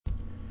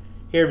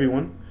Hey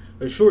everyone,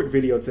 a short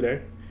video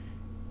today.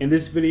 In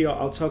this video,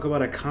 I'll talk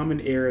about a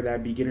common error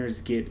that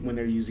beginners get when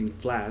they're using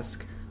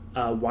Flask,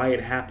 why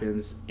it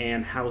happens,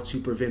 and how to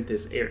prevent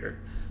this error.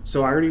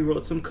 So I already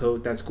wrote some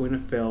code that's going to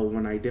fail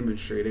when I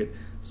demonstrate it.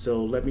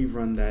 So let me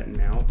run that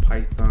now,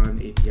 Python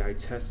API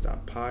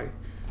test.py.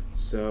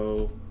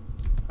 So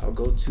I'll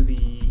go to the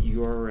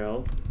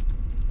URL,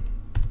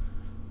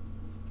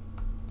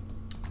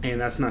 and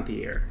that's not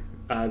the error.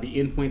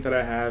 The endpoint that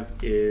I have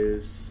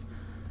is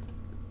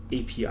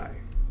API.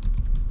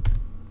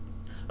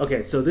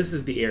 Okay, so this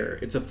is the error.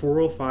 It's a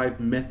 405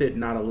 method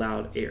not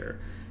allowed error,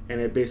 and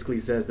it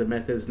basically says the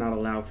method is not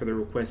allowed for the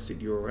requested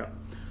URL.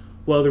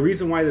 Well, the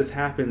reason why this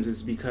happens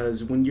is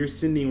because when you're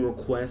sending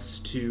requests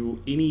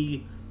to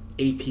any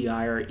API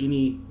or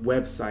any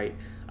website,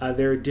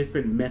 there are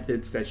different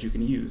methods that you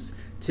can use.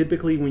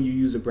 Typically, when you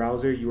use a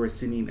browser, you are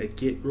sending a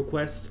GET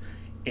request,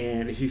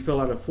 and if you fill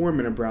out a form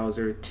in a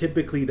browser,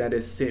 typically that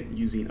is sent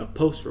using a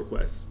POST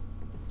request.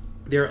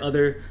 There are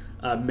other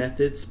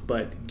methods,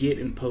 but GET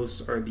and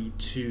POST are the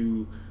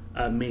two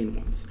main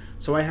ones.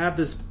 So I have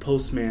this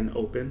Postman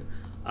open,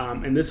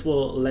 and this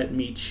will let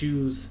me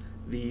choose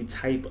the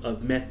type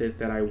of method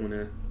that I want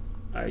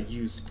to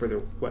use for the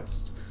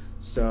request.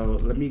 So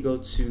let me go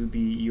to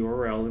the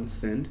URL and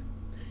send,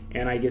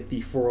 and I get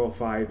the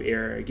 405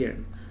 error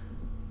again.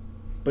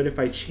 But if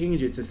I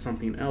change it to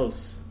something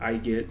else, I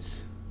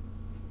get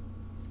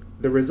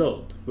the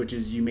result, which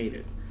is you made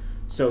it.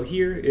 So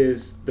here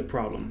is the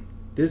problem.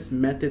 This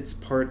methods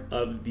part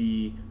of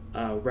the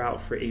route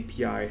for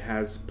API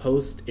has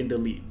post and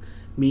delete,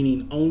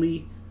 meaning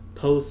only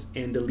post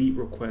and delete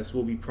requests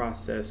will be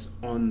processed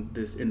on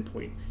this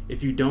endpoint.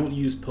 If you don't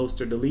use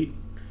post or delete,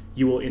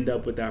 you will end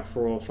up with that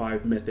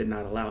 405 method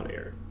not allowed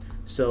error.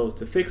 So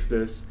to fix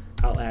this,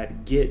 I'll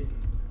add get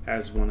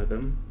as one of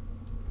them,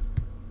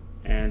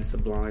 and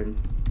Sublime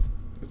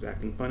is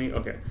acting funny.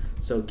 Okay,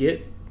 so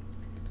get,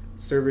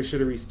 server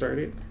should have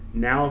restarted.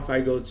 Now if I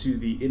go to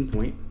the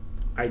endpoint,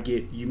 I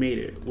get you made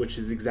it, which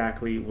is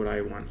exactly what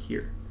I want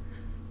here.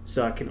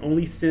 So I can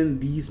only send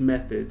these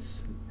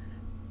methods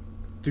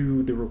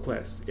through the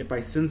request. If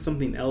I send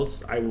something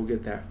else, I will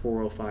get that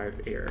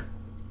 405 error.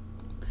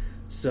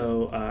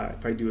 So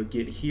if I do a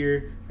get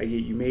here, I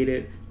get you made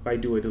it. If I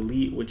do a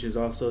delete, which is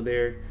also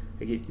there,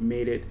 I get you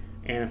made it.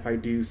 And if I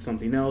do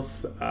something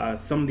else,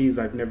 some of these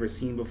I've never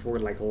seen before,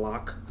 like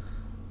lock,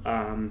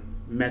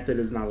 method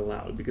is not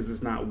allowed because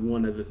it's not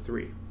one of the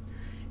three.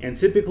 And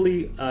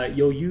typically,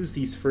 you'll use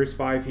these first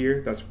five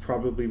here. That's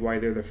probably why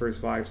they're the first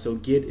five. So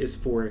get is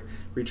for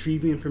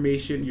retrieving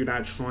information. You're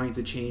not trying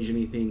to change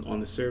anything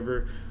on the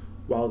server.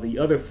 While the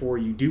other four,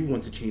 you do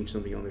want to change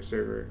something on the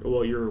server.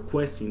 Well, you're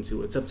requesting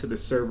to. It's up to the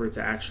server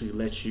to actually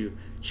let you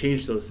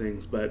change those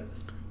things. But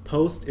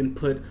post and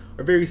put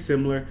are very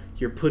similar.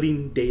 You're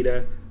putting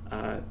data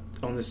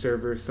on the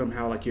server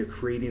somehow, like you're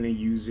creating a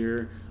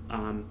user.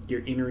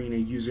 You're entering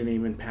a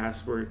username and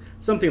password,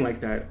 something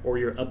like that, or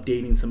you're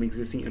updating some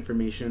existing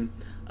information.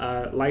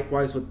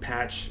 Likewise with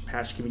patch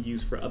can be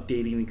used for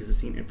updating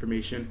existing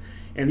information.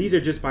 And these are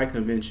just by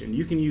convention.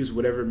 You can use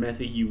whatever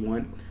method you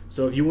want.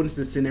 So if you wanted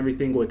to send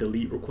everything with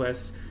delete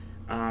requests,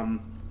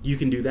 you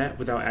can do that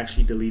without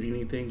actually deleting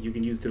anything. You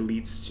can use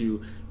deletes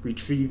to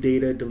retrieve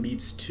data,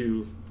 deletes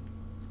to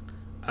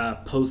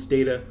post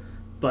data,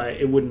 but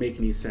it wouldn't make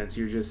any sense.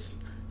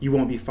 You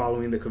won't be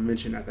following the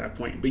convention at that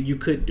point, but you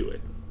could do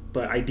it.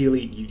 But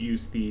ideally, you'd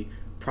use the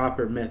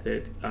proper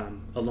method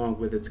along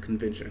with its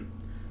convention.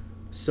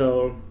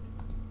 So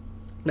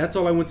that's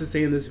all I want to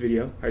say in this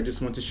video. I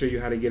just want to show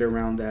you how to get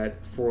around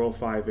that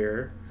 405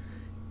 error,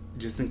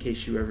 just in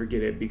case you ever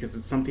get it, because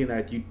it's something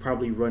that you'd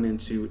probably run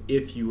into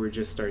if you were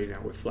just starting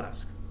out with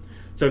Flask.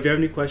 So if you have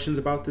any questions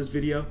about this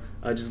video,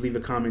 just leave a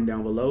comment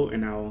down below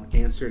and I'll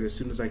answer it as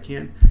soon as I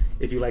can.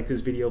 If you like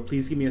this video,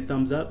 please give me a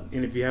thumbs up.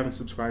 And if you haven't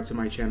subscribed to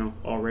my channel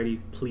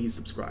already, please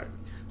subscribe.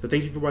 So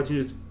thank you for watching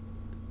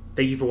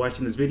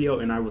this video,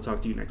 and I will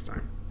talk to you next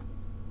time.